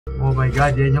Oh my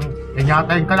god, yan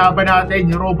yata yung kalaban natin,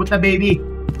 yung robot na baby.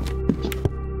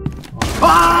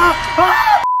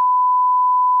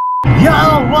 Yo!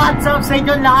 What's up sa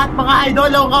inyo lahat mga idol?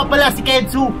 Ako nga pala si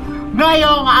Kensu.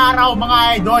 Ngayong araw mga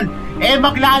idol,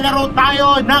 maglalaro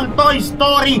tayo ng Toy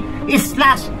Story /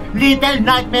 Little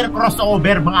Nightmare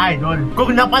crossover mga idol.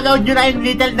 Kung napanood nyo na yung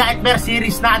Little Nightmare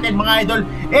series natin mga idol,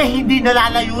 hindi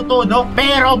nalalayo to, no?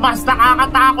 Pero mas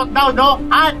nakakatakot daw, no?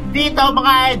 At dito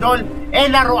mga idol,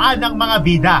 laruan ng mga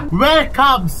bida.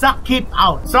 Welcome sa Keep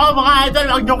Out. So mga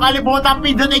idol, huwag nyo kalimutan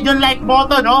pindutin yung like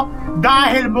button, no?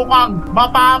 Dahil mukhang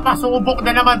mapapasubok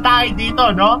na naman tayo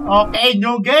dito, no? Okay,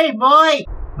 new game, boy!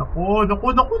 Naku.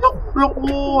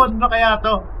 Ano na kaya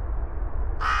to?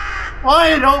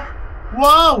 Oy, no?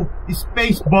 Wow!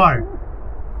 Space bar.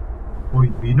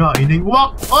 Uy, inang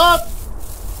walk up!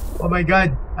 Oh my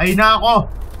god, ayun na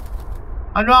ako.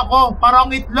 Ano ako?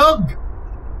 Parang itlog.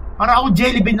 Parang ako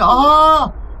jelly bean.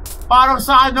 Parang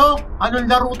sa ano? Anong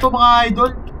laro to mga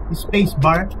idol? Space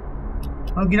bar?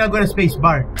 Ano ginagawa na space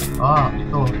bar?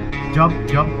 Ito. Jump.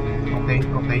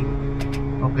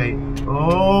 Okay.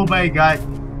 Oh my god.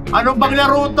 Anong bang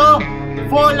laro to?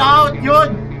 Fallout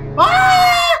yun.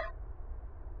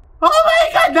 Oh my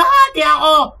god, nakati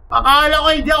ako. Akala ko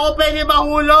hindi ako pwede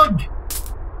mahulog.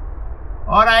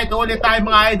 Alright, ulit tayo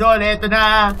mga idol. Ito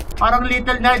na. Parang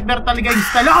Little Nightmare talaga yung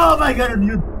style. Oh my god,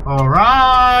 ano yun?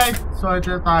 Alright. So,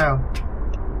 ito na tayo.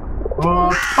 Oh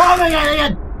my god,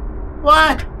 ayan.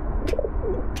 What?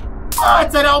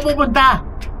 Saan ako pupunta?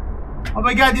 Oh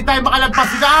my god, di tayo makalagpas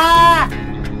dito.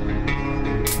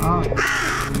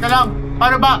 Ito lang.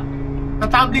 Paano ba?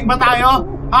 Tatumbling ba tayo?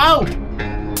 How?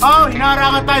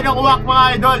 Hinarangan tayo ng uwak mga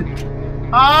idol.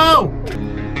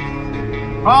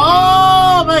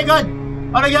 Oh my god.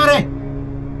 Ano nangyari?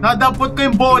 Nadampot ko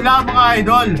yung bola mga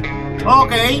idol.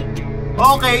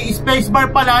 Okay,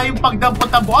 spacebar pala yung pagdampot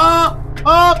ng bola.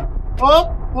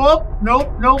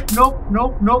 Nope.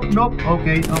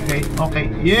 Okay.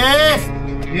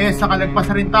 Yes, nakalagpas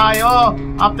na rin tayo.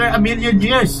 After a million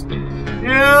years.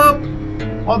 Yep.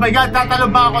 Oh my god, tatalo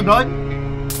ba ako doon?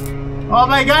 Oh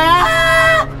my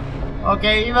god!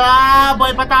 Okay,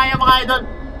 boy pa tayo mga idol.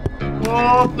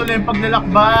 Tuloy yung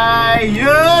paglalakbay.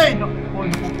 Yay! Naku.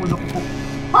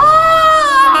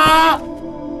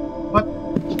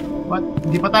 What?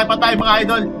 Hindi pa tayo mga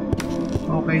idol.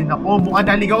 Okay, naku, mukhang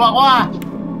naligaw ako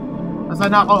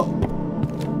Nasaan ako?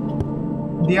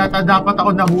 Hindi yata dapat ako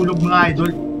nahulog mga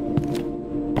idol.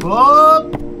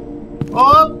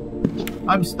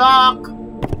 I'm stuck.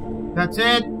 That's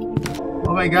it.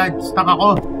 Oh my god, stuck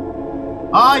ako.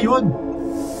 Yun.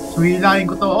 So hilahin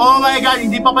ko to. Oh my god,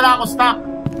 hindi pa pala ako stuck.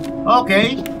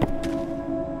 Okay.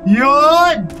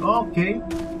 Yun. Okay.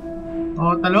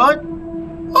 Talon.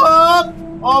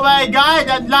 Oh my god,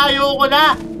 ang layo ko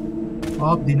na.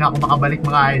 Di na ako makabalik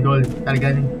mga idol.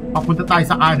 Talagang papunta tayo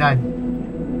sa kanan.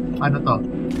 Ano to?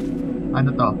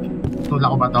 Tulak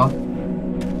ko ba to?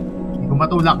 Hindi ko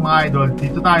matulak mga idol.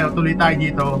 Dito tayo, tuloy tayo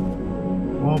dito.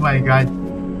 Oh my god,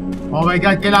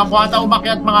 kailangan ko ata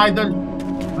umakyat mga idol.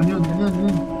 Ano yun?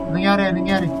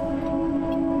 Nangyari?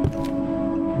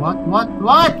 What?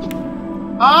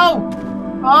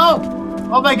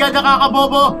 Oh my god,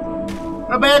 nakakabobo.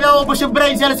 Ano ba yan? Naubos yung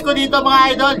brain cells ko dito mga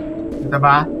idol. Ito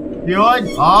ba? Yun.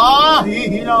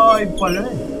 Hihilahin pala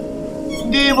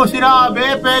Hindi mo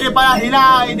sinabi, pwede pala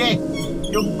hilahin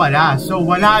Yung pala. So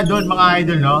wala doon mga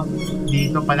idol, no?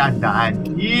 Dito pala ang daan.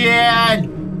 Yan.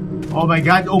 Oh my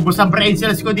god, ubos ang brain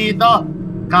cells ko dito.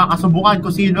 Kakasubukan ko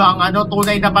sino ang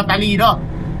tunay na patalino.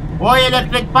 Hoy,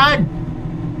 electric fan.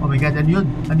 Oh my god, ano yun?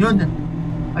 Ano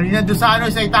yun doon sa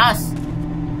sa itaas?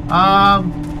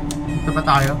 Dito ba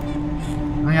tayo?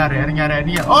 Ano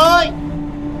nangyari? Hoy!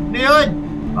 Ano yun?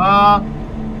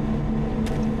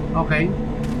 Okay.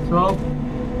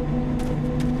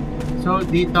 So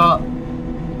dito.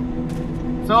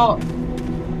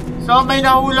 So may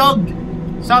nahulog.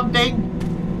 Something.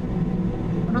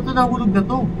 Ano to nahulog na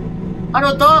to? Ano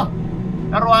to?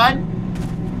 Laruan?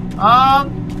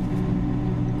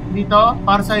 Dito?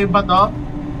 Para sa'yo ba to?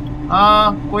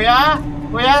 Kuya,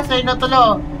 sa'yo na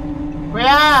tulo.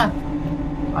 Kuya!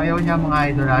 Ayaw niya mga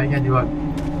idol. Ayaw niya, diwag.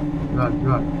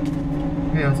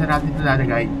 Ngayon, saan natin ito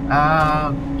lalagay?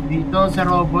 Dito sa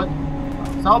robot.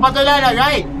 Saan ko ba ito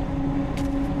lalagay?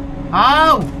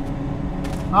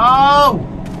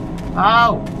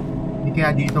 Hindi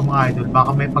kaya dito mga idol.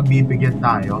 Baka may pagbibigyan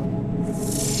tayo.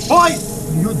 Hoy!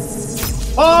 Yun.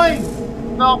 Hoy!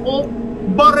 Naku!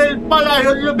 Barrel pala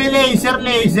yun.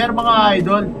 Laser mga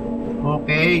idol.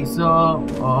 Okay, so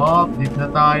dito na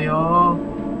tayo.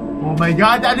 Oh my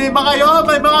god, ano yung mga yun?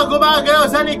 May mga gumagayo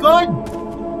sa likod.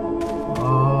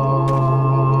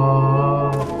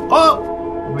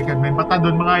 May mata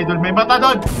doon mga idol. May mata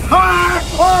doon. Ah!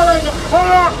 Oh my God!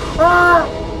 Ah!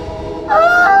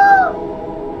 Ah!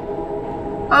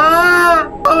 Ah!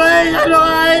 Oh my God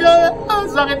mga idol.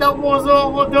 Ang sakit ang puso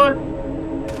ko doon.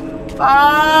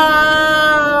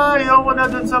 Ah! Ayoko na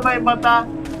doon sa may mata.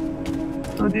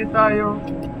 So di tayo.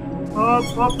 Hop,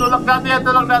 hop. Tulak natin yan.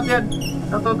 Tulak natin yan.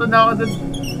 Natuto na ako doon.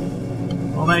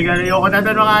 Oh my God. Ayoko na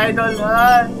doon mga idol.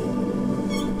 Ah!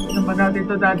 Saan ba natin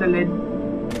ito dadalhin?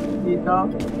 Dito?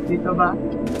 Dito ba?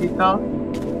 Dito?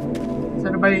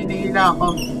 Saan ba yung hinihila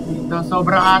ako? Dito.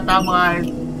 Sobrang ata mga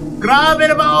idol. Grabe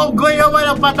naman unggoy yung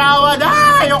walang patawad.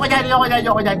 Ah! Ayoko dyan. Ayoko dyan.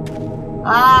 Ayoko dyan.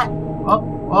 Ah! Hop,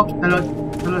 hop. Talon.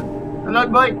 Talon. Talon,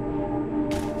 boy.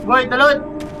 Boy, talon.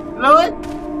 Talon.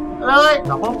 Talon.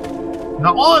 Nako.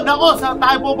 Nako, nako. Saan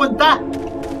tayo pupunta?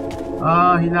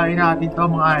 Ah, hilahin natin to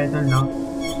mga idol, no?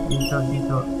 Dito,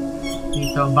 dito.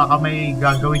 Dito, baka may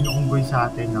gagawin yung unggoy sa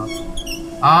atin, no?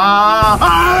 Ah!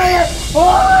 Ay!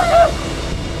 Oh!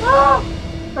 Ah!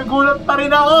 Nagulat pa rin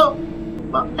ako!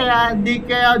 Kaya hindi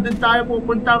kaya doon tayo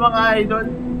pupunta mga idol.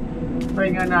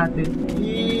 Try nga natin.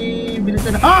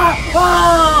 Bilisan na. Ah!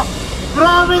 Ah!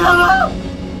 Grabe naman!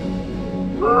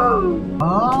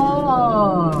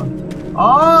 Ah!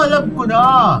 Ah! Alam ko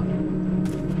na!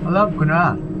 Alam ko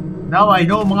na. Now I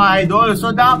know mga idol.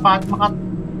 So dapat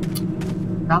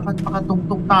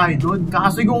makatungtong tayo doon.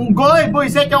 Kaso yung unggoy!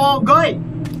 Boyset yung unggoy!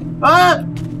 Ah!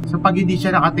 So pag hindi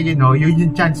siya nakatingin, no, yun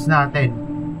yung chance natin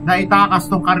na itakas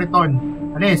tong kariton.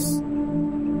 Alis.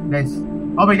 Alis.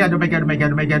 Oh my God, oh my God, oh my God,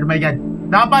 oh my God, oh my God.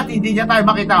 Dapat hindi niya tayo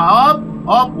makita. Hop!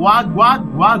 Hop! Wag, wag,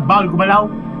 wag. Bawal gumalaw.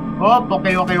 Hop!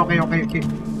 Okay, okay, okay, okay, okay.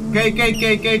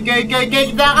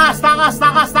 Okay. Takas, takas,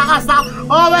 takas, takas, takas.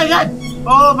 Oh my God!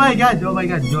 Oh my God, oh my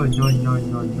God. Yun.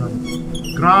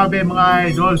 Grabe mga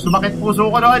idol. Sumakit puso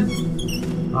ko doon.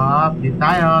 Hop! Di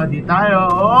tayo.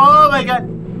 Oh my God!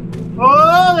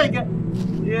 Oh my God!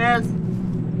 Yes!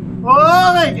 Oh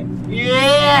my God!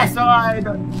 Yes! Mga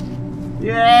idol!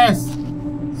 Yes!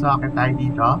 Sakit tayo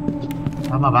dito.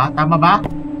 Tama ba? Tama ba?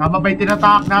 Tama ba yung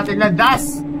tinatahak natin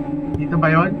landas? Dito ba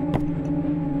yun?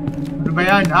 Ano ba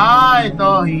yan? Ah!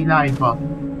 Ito. Hilahin ko.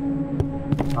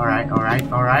 Alright.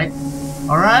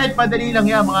 Alright, padali lang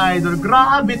yan mga idol.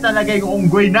 Grabe talaga yung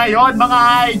unggoy na yon mga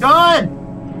idol!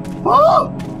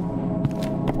 Oh!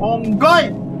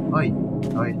 Unggoy!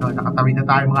 Oy, ito, nakatawid na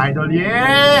tayo mga idol.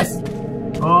 Yes!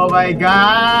 Oh my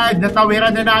God!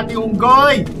 Natawiran na natin yung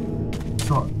unggoy!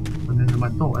 So, ano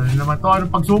naman to?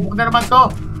 Anong pagsubok na naman to?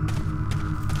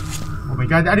 Oh my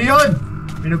God, ano yun?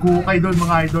 May naghuhukay doon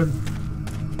mga idol.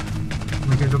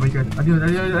 Oh my God. Ano yun?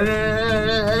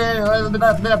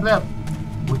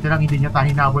 Buti lang hindi niya tayo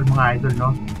hinabol mga idol,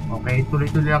 no? Okay,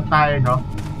 tuloy-tuloy lang tayo, no?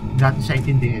 Hindi natin siya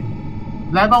itindihin.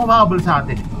 Wala bang humahabol sa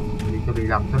atin? Tuloy-tuloy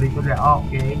lang.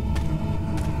 Okay.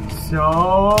 So...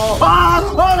 Ah!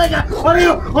 Oh my God! Ano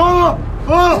yun? Oh!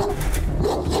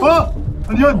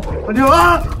 Ano yun?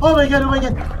 Ah! Oh my God!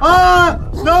 Ah!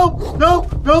 No!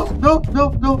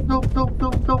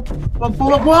 Wag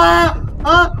po!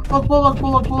 Ah! Wag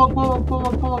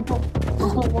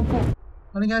po!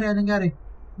 Anong nangyari?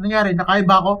 Nakain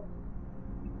ba ako?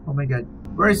 Oh my God.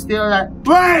 We're still alive,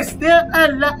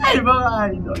 mga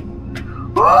idol.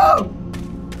 Oh!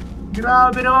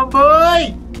 Grabe naman,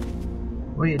 boy!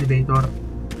 Uy, elevator.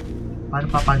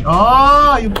 Paano?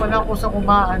 Oh! Yung pala ako sa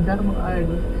kumaandar, mga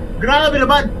idol. Grabe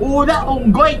naman! Una,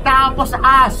 unggoy, tapos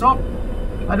aso.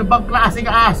 Ano bang klaseng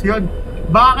aso yun?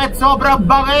 Bakit sobrang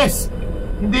bangis?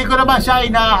 Hindi ko naman siya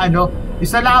inaano.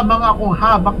 Isa lamang akong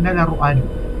hamak na laruan.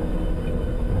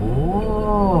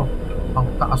 Oh!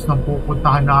 Ang taas ng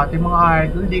pupuntahan natin mga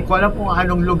idol. Hindi ko alam kung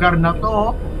anong lugar na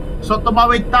to. So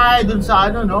tumawid tayo dun sa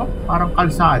ano, no? Parang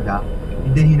kalsada.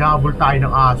 And then hinabol tayo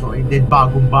ng aso. And then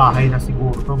bagong bahay na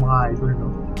siguro to mga idol, no?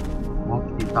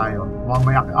 Okay tayo.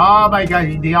 Mamaya. Oh my God,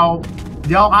 hindi ako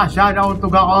kasya.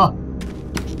 Nauntog ako.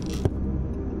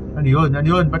 Ano yun?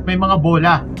 Ba't may mga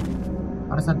bola?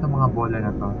 Para saan itong mga bola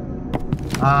na to?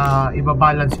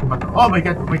 Ibabalance ko ba to? Oh my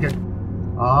God.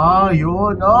 Ah,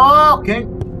 yun.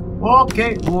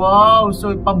 Okay. Wow.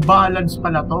 So, pang-balance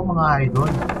pala to mga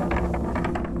idol.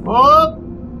 Oh!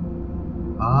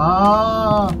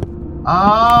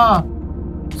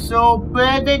 So,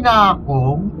 pwede na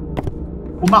akong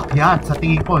umakyat sa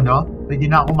tingin ko, no? Pwede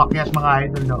na akong umakyat mga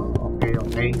idol, no?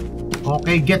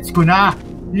 Okay, gets ko na.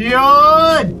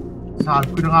 Yun! Sabi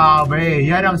ko na nga ba eh.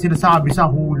 Yan ang sinasabi sa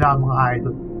hula mga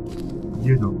idol.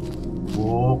 Yun, no?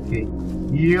 Okay.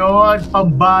 Yun,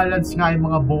 pambalance nga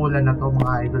yung mga bola na to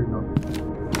mga idol, no?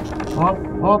 Hop.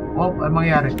 Ano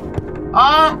mangyari?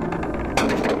 Ah!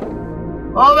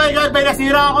 Oh my God, may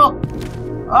nasira ako!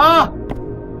 Ah!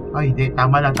 Ay, hindi.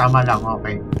 Tama lang.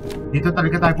 Okay. Dito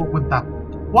talaga tayo pupunta.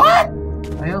 What?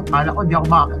 Ayun, kala ko hindi ako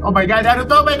makakit. Oh my God, ano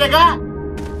to? May daga!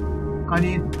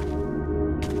 Kanin.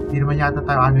 Hindi naman yata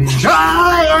tayo ano yun.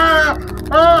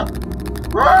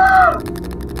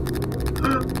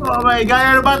 Oh my God,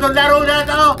 ano ba itong laro na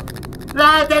ito?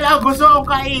 Lahat ang gusto kong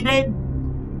kainin.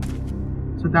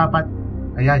 So dapat,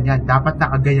 ayan, dapat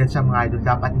nakaganyan siya mga idol.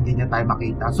 Dapat hindi niya tayo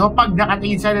makita. So pag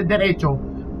nakatingin siya ng diretso,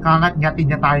 kangat-ngatin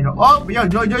niya tayo. No? Oh, yun.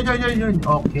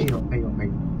 Okay.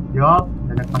 Yup,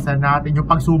 nalagpasan natin yung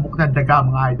pagsubok ng daga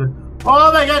mga idol.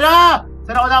 Oh my God,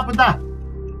 saan ako napunta?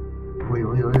 Uy.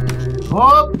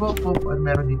 Hop. Ano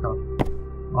meron dito?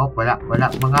 Oh, wala.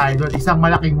 Mga idol, isang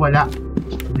malaking wala.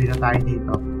 Hindi na tayo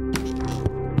dito.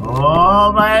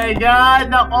 Oh my God,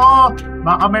 ako.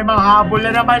 Baka may mga habol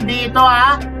na naman dito,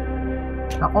 ha?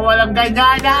 Ako, walang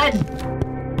ganyanan.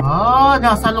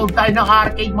 Nasa loob tayo ng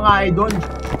arcade, mga idol.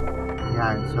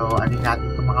 Yan, so, ano natin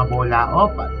itong mga bola. Oh,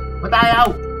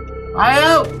 patayaw.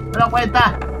 Ayaw! Walang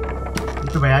kwenta.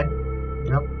 Ito ba yan?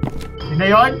 Yup. Yun na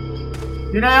yun?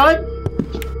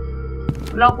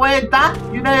 Walang kwenta?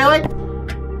 Yun na yun?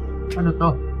 Ano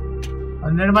to?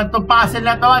 Ano na naman itong puzzle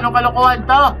na to? Anong kalokohan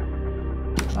to?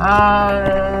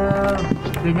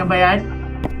 Ganyan ba yan?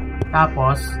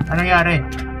 Tapos, anong nangyari?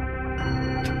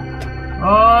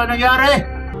 Oh, nangyari?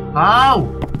 How?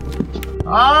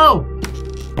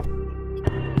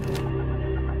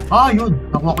 Yun.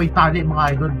 Nakuha ko yung tali,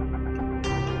 mga idol.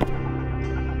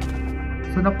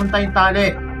 So, napunta yung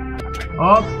tali.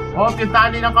 Yung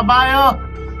tali ng kabayo.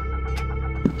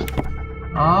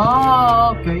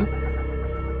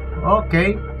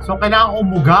 Okay. So, kailangan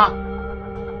umuga.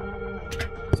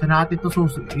 Saan natin ito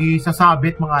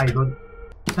isasabit, mga idol?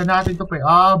 Saan natin ito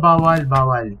bawal.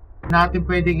 Natin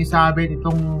pwedeng isabit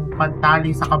itong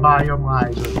pantali sa kabayo, mga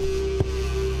idol.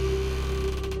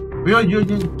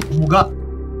 Yun. Umuga.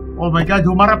 Oh my God,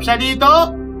 humarap siya dito.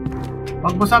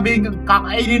 Pag mo sabihin,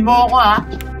 kakainin mo ako, ha?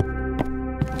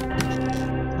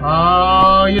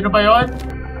 Yun na ba yun?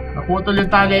 Naputol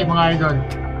yung tali, mga idol.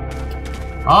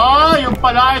 Yung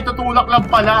pala, itutulak lang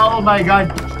pala. Oh my God.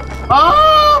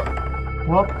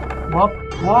 Wop.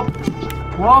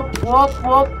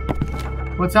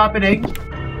 What's happening,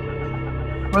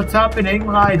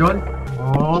 mga idol?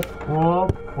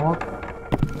 Wop.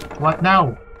 What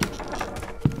now?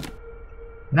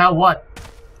 Now what?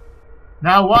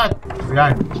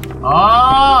 Ayan.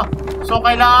 So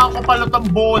kailangan ko pala itong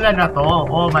bola na to.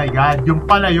 Oh my God, yung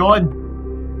pala yun.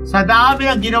 Sa dami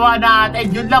ang ginawa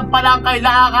natin, yun lang pala ang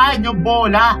kailangan, yung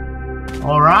bola.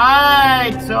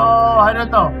 Alright, so ano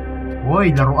to?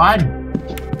 Uy, laruan.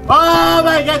 Oh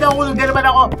my God, nahulog na naman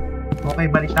ako.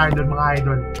 Okay, balik tayo doon, mga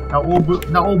idol.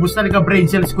 Naubos talaga brain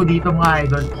cells ko dito, mga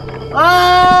idol.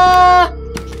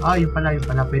 Yun pala.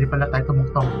 Pwede pala tayo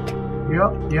tumugtong.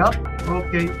 Yup.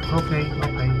 Okay.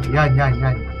 Yan.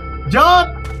 Jump!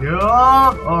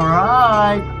 Yup!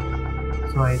 Alright.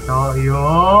 So, ito.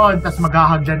 Yun. Tapos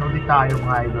maghahagdan ulit tayo,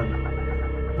 mga idol.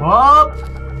 Whoop!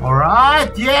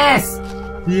 Alright. Yes!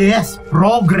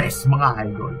 Progress, mga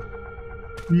idol.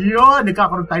 Yun.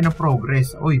 Nagkakaroon tayo ng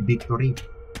progress. Uy, victory.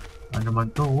 Ano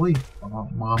naman to? Uy.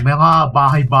 Mga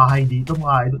bahay-bahay dito,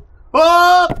 mga idol.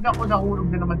 Whoop! Naku, nahulog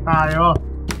na naman tayo.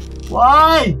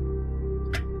 Why?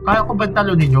 Kaya ko ba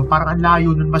talunin nyo? Parang ang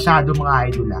layo nun masyado,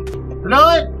 mga idol, ha?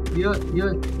 Talon!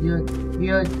 Yun!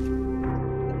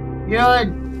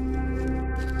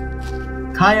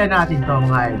 Kaya natin to,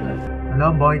 mga idol.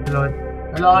 Talon, boy, talon.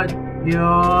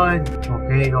 Yun!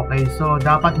 Okay. So,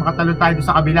 dapat makatalon tayo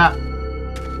sa kabila.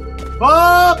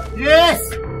 Oh!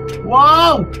 Yes!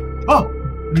 Wow! Oh!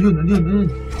 Ano yun?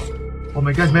 Oh my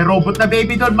God, may robot na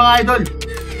baby doon, mga idol.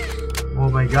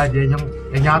 Oh my God, yan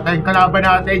yata yung kalaban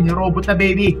natin, yung robot na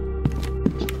baby.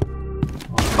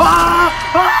 Oh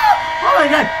my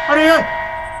God! Ano yun?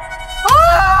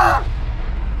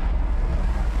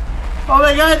 Oh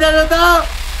my God! Ano to?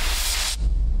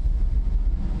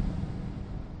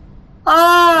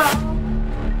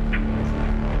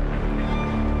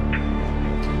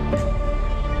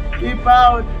 Keep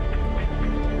out!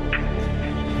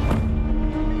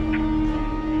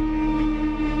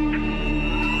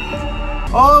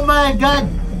 Oh my God!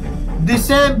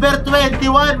 December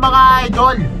 21, mga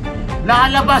idol!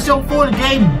 Lalabas yung full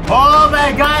game! Oh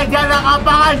my God! Yan ang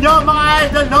abangan nyo, mga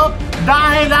idol, no?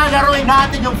 Dahil lalaroin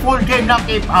natin yung full game ng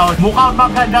Keep Out. Mukhang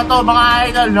maganda to, mga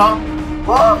idol, no?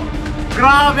 Oh!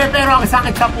 Grabe, pero ang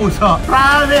sakit sa puso.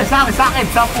 Promise, ang sakit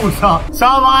sa puso. So,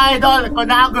 mga idol, kung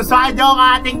nagustuhan nyo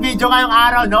ang ating video ngayong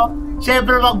araw, no?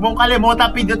 Siyempre, wag mong kalimutan,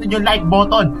 pindutin yung like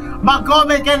button.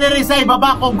 Mag-comment ka na rin sa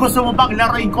ibaba kung gusto mo bang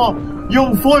laruin ko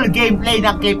yung full gameplay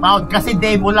ng Keep Out. Kasi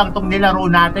demo lang tong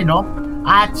nilaro natin, no?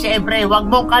 At syempre, huwag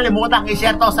mong kalimutang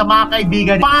i-share to sa mga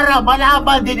kaibigan para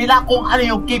malaman din nila kung ano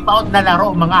yung keep out na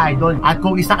laro, mga idol. At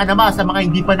kung isa ka naman sa mga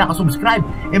hindi pa nakasubscribe,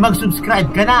 mag-subscribe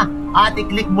ka na at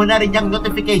i-click mo na rin yung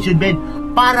notification bell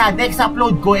para next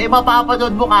upload ko,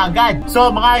 mapapanood mo kaagad. So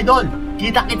mga idol,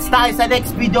 kita-kits tayo sa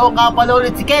next video. Nga pala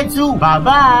ulit si Kensu.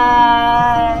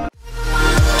 Bye-bye!